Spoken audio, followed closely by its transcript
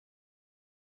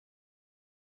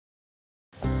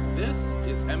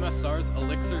MSR's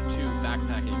Elixir 2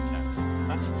 backpacking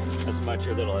tent. As much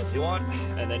or little as you want,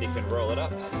 and then you can roll it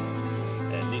up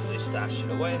and neatly stash it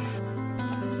away.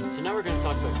 So now we're going to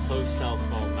talk about closed cell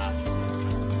foam mattresses.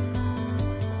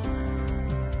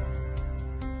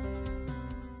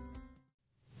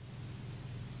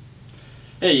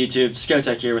 Hey YouTube,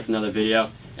 ScoutTech here with another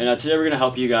video, and today we're going to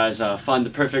help you guys find the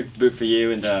perfect boot for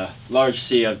you in the large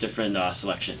sea of different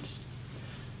selections.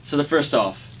 So first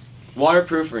off,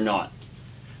 waterproof or not.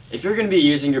 If you're going to be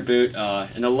using your boot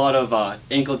in a lot of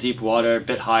ankle deep water, a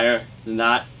bit higher than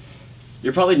that,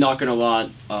 you're probably not going to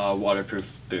want a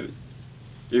waterproof boot.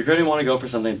 You're going to want to go for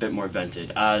something a bit more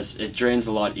vented, as it drains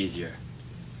a lot easier.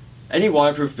 Any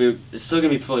waterproof boot is still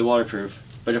going to be fully waterproof,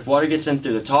 but if water gets in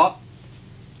through the top,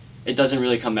 it doesn't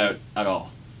really come out at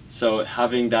all. So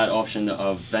having that option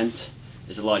of vent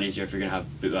is a lot easier if you're going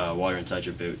to have water inside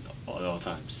your boot at all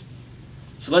times.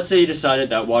 So let's say you decided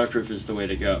that waterproof is the way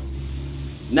to go.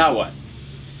 Now what?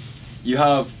 You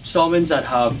have Salomons that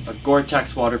have a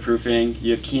Gore-Tex waterproofing,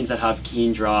 you have Keens that have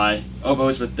Keen Dry,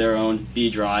 Obos with their own Be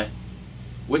Dry.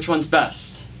 Which one's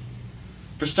best?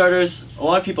 For starters, a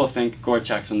lot of people think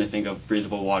Gore-Tex when they think of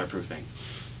breathable waterproofing.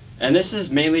 And this is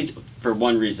mainly for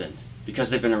one reason, because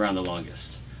they've been around the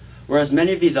longest. Whereas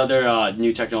many of these other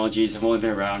new technologies have only been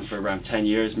around for around 10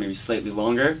 years, maybe slightly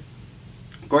longer,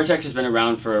 Gore-Tex has been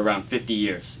around for around 50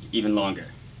 years, even longer.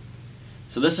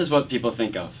 So this is what people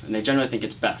think of, and they generally think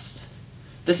it's best.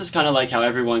 This is kind of like how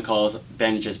everyone calls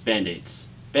bandages Band-Aids.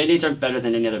 Band-Aids aren't better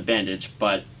than any other bandage,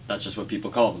 but that's just what people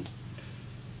call them.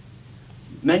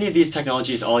 Many of these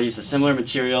technologies all use the similar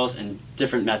materials and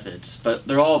different methods, but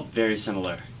they're all very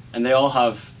similar, and they all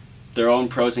have their own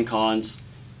pros and cons,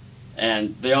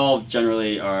 and they all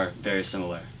generally are very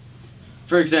similar.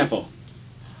 For example,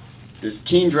 there's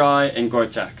Keen Dry and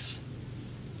Gore-Tex.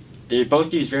 They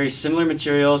both use very similar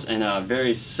materials and a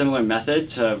very similar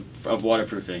method of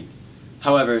waterproofing.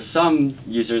 However, a lot of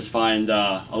users find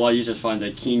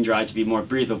the Keen Dry to be more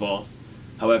breathable.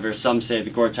 However, some say the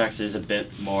Gore-Tex is a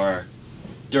bit more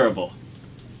durable.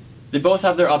 They both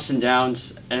have their ups and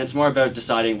downs, and it's more about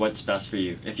deciding what's best for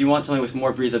you. If you want something with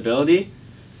more breathability,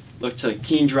 look to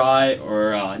Keen Dry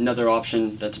or another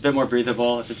option that's a bit more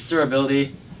breathable. If it's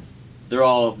durability, they're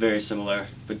all very similar,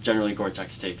 but generally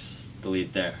Gore-Tex takes the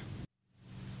lead there.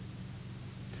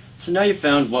 So now you've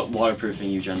found what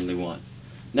waterproofing you generally want.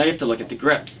 Now you have to look at the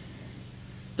grip.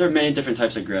 There are many different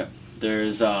types of grip.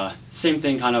 There's same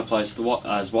thing kind of applies to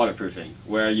as waterproofing,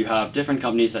 where you have different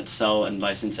companies that sell and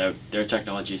license out their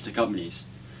technologies to companies.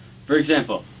 For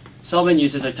example, Salomon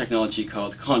uses a technology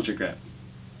called ContraGrip.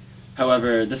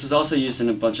 However, this is also used in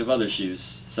a bunch of other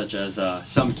shoes, such as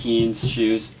some Keens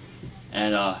shoes,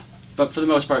 and but for the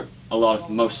most part,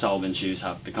 most Salomon shoes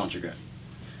have the ContraGrip.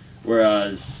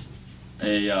 Whereas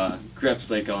a grip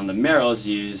like on the Merrells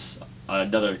use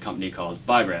another company called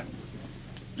Vibram.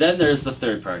 Then there's the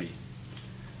third party.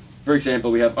 For example,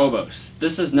 we have Obos.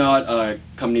 This is not a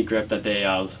company grip that they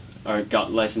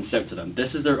got licensed out to them.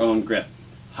 This is their own grip.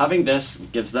 Having this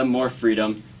gives them more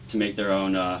freedom to make their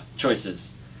own choices.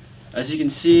 As you can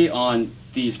see on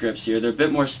these grips here, they're a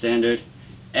bit more standard,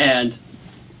 and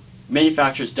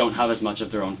manufacturers don't have as much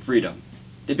of their own freedom.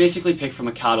 They basically pick from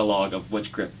a catalog of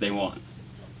which grip they want.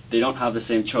 They don't have the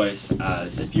same choice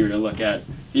as if you were to look at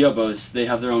the Obos. They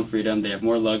have their own freedom, they have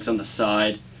more lugs on the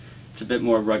side, it's a bit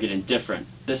more rugged and different.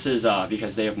 This is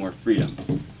because they have more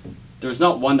freedom. There's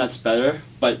not one that's better,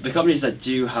 but the companies that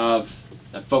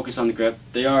that focus on the grip,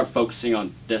 they are focusing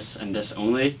on this and this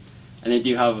only, and they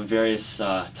do have various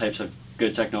types of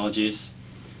good technologies,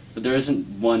 but there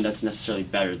isn't one that's necessarily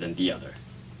better than the other.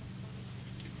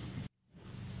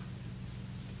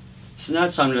 So now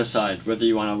it's time to decide whether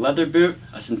you want a leather boot,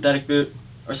 a synthetic boot,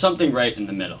 or something right in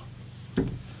the middle.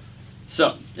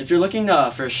 So, if you're looking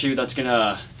for a shoe that's going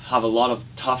to have a lot of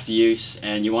tough use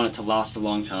and you want it to last a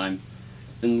long time,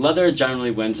 then leather generally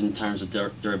wins in terms of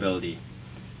durability.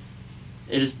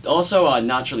 It is also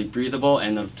naturally breathable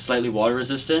and slightly water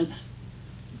resistant.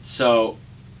 So,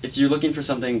 if you're looking for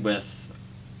something with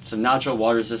some natural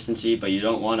water resistancy but you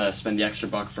don't want to spend the extra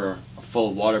buck for a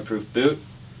full waterproof boot,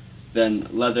 then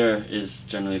leather is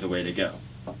generally the way to go.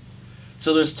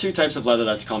 So there's two types of leather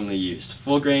that's commonly used,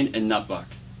 full grain and nutbuck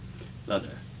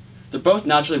leather. They're both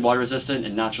naturally water resistant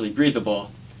and naturally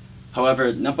breathable.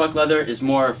 However, nutbuck leather is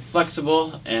more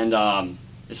flexible and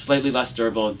is slightly less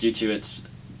durable due to its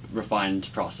refined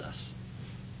process.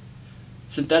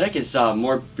 Synthetic is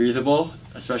more breathable,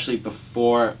 especially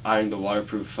before adding the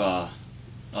waterproof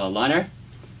liner,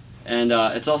 and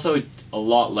it's also a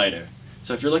lot lighter.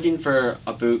 So if you're looking for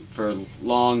a boot for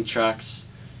long treks,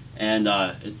 and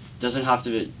it doesn't have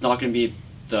to be, not going to be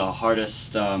the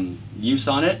hardest use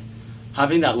on it,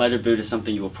 having that lighter boot is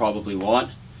something you will probably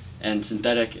want, and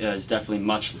synthetic is definitely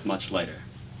much, much lighter.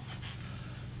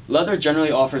 Leather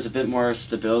generally offers a bit more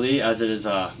stability as it is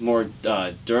more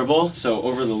durable, so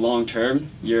over the long term,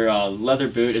 your leather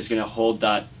boot is going to hold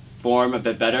that form a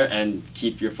bit better and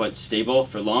keep your foot stable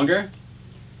for longer.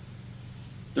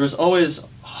 There's always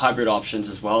hybrid options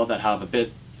as well that have a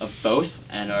bit of both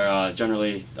and are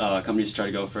generally companies try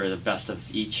to go for the best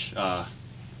of each.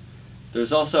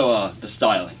 There's also the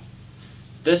styling.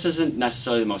 This isn't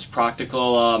necessarily the most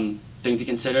practical thing to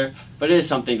consider, but it is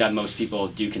something that most people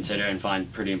do consider and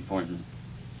find pretty important.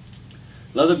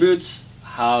 Leather boots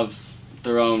have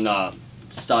their own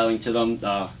styling to them.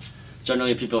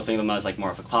 Generally people think of them as like more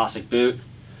of a classic boot,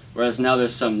 whereas now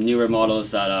there's some newer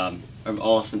models that are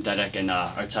all synthetic and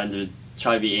are trying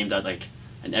to be aimed at like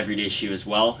an everyday shoe as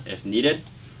well if needed.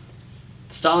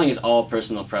 The styling is all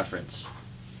personal preference.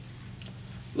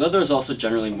 Leather is also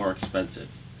generally more expensive.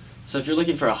 So if you're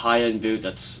looking for a high-end boot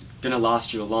that's going to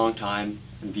last you a long time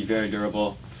and be very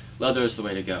durable, leather is the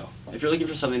way to go. If you're looking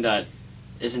for something that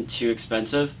isn't too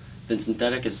expensive, then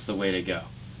synthetic is the way to go.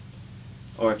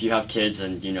 Or if you have kids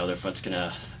and you know their foot's going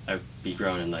to be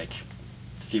grown in like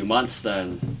a few months,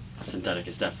 then synthetic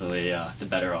is definitely the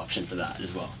better option for that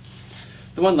as well.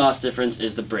 The one last difference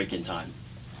is the break-in time.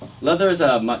 Leather is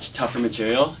a much tougher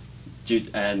material,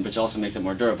 which also makes it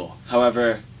more durable.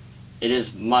 However, it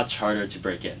is much harder to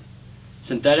break in.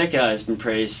 Synthetic has been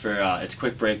praised for its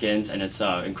quick break-ins and its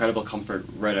incredible comfort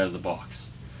right out of the box.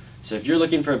 So if you're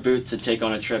looking for a boot to take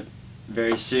on a trip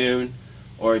very soon,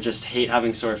 or just hate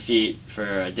having sore feet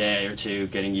for a day or two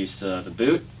getting used to the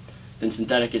boot, then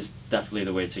synthetic is definitely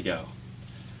the way to go.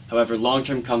 However,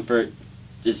 long-term comfort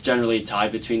is generally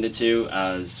tied between the two,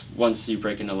 as once you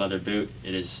break in a leather boot,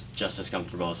 it is just as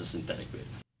comfortable as a synthetic boot.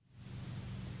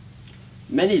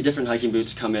 Many different hiking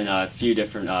boots come in a few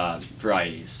different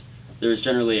varieties. There's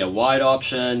generally a wide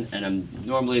option, and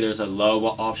normally there's a low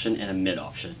option and a mid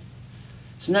option.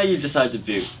 So now you decide to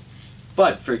boot.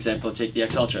 But, for example, take the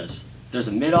X Ultras. There's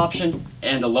a mid option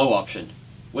and a low option.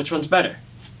 Which one's better?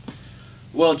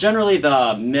 Well, generally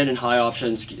the mid and high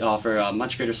options offer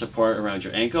much greater support around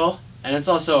your ankle, and it's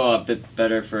also a bit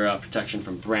better for protection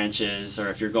from branches, or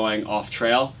if you're going off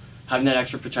trail, having that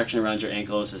extra protection around your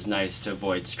ankles is nice to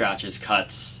avoid scratches,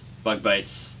 cuts, bug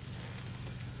bites.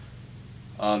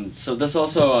 So this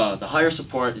also, the higher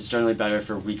support is generally better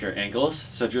for weaker ankles.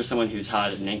 So if you're someone who's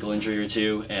had an ankle injury or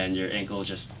two and your ankle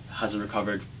just hasn't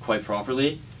recovered quite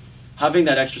properly, having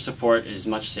that extra support is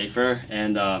much safer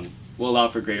and will allow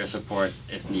for greater support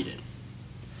if needed.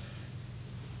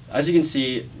 As you can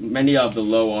see, many of the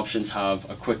low options have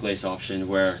a quick lace option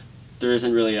where there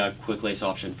isn't really a quick lace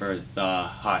option for the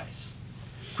highs.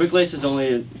 Quick lace is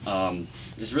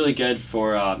is really good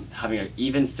for having an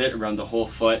even fit around the whole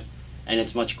foot, and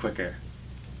it's much quicker.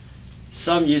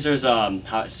 Some users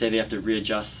say they have to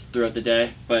readjust throughout the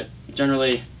day, but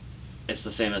generally it's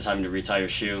the same as having to retie your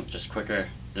shoe, just quicker.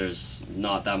 There's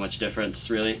not that much difference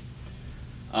really.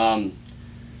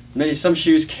 Some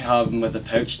shoes come with a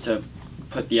pouch to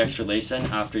put the extra lace in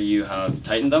after you have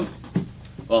tightened them,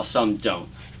 while some don't.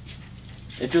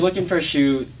 If you're looking at a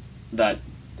shoe that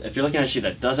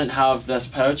doesn't have this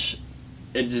pouch,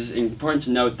 it is important to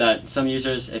note that some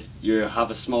users, if you have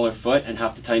a smaller foot and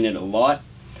have to tighten it a lot,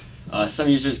 some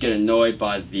users get annoyed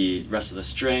by the rest of the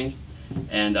string,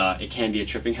 and it can be a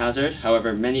tripping hazard.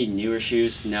 However, many newer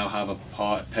shoes now have a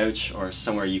pouch or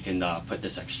somewhere you can put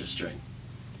this extra string.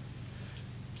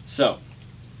 So,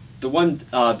 the one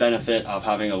benefit of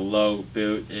having a low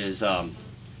boot is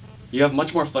you have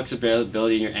much more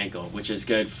flexibility in your ankle, which is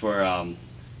good for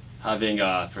having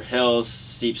for hills,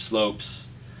 steep slopes,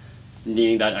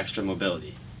 needing that extra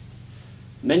mobility.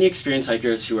 Many experienced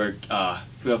hikers who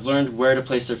have learned where to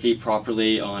place their feet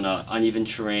properly on uneven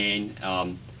terrain,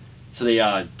 so they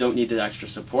don't need the extra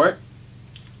support,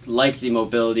 like the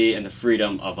mobility and the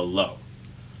freedom of a low.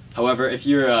 However, if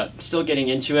you're still getting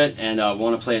into it and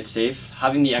want to play it safe,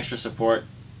 having the extra support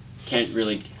can't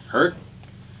really hurt,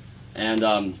 and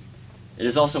it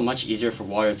is also much easier for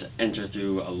water to enter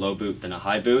through a low boot than a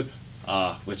high boot,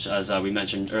 which, as we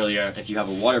mentioned earlier, if you have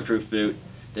a waterproof boot,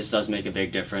 this does make a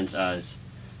big difference, as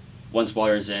once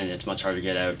water is in, it's much harder to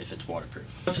get out if it's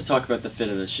waterproof. Let's talk about the fit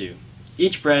of the shoe.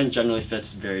 Each brand generally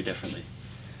fits very differently.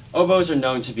 Obos are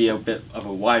known to be a bit of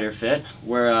a wider fit,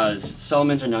 whereas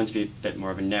Salomons are known to be a bit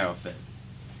more of a narrow fit.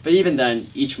 But even then,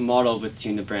 each model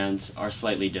between the brands are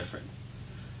slightly different.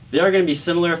 They are going to be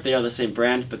similar if they are the same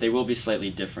brand, but they will be slightly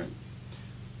different.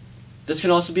 This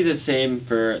can also be the same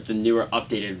for the newer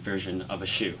updated version of a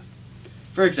shoe.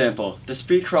 For example, the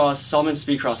Salomon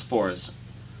Speedcross 4s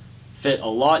fit a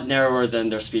lot narrower than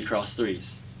their Speedcross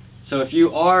 3s. So if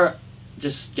you are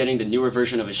just getting the newer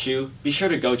version of a shoe, be sure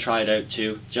to go try it out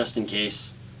too, just in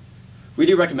case. We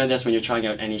do recommend this when you're trying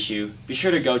out any shoe. Be sure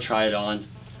to go try it on.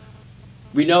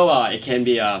 We know it can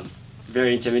be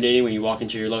very intimidating when you walk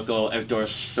into your local outdoor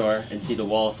store and see the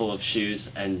wall full of shoes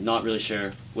and not really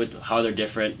sure how they're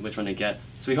different, which one to get.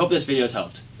 So we hope this video has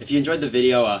helped. If you enjoyed the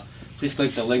video, please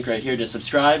click the link right here to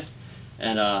subscribe,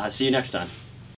 and I'll see you next time.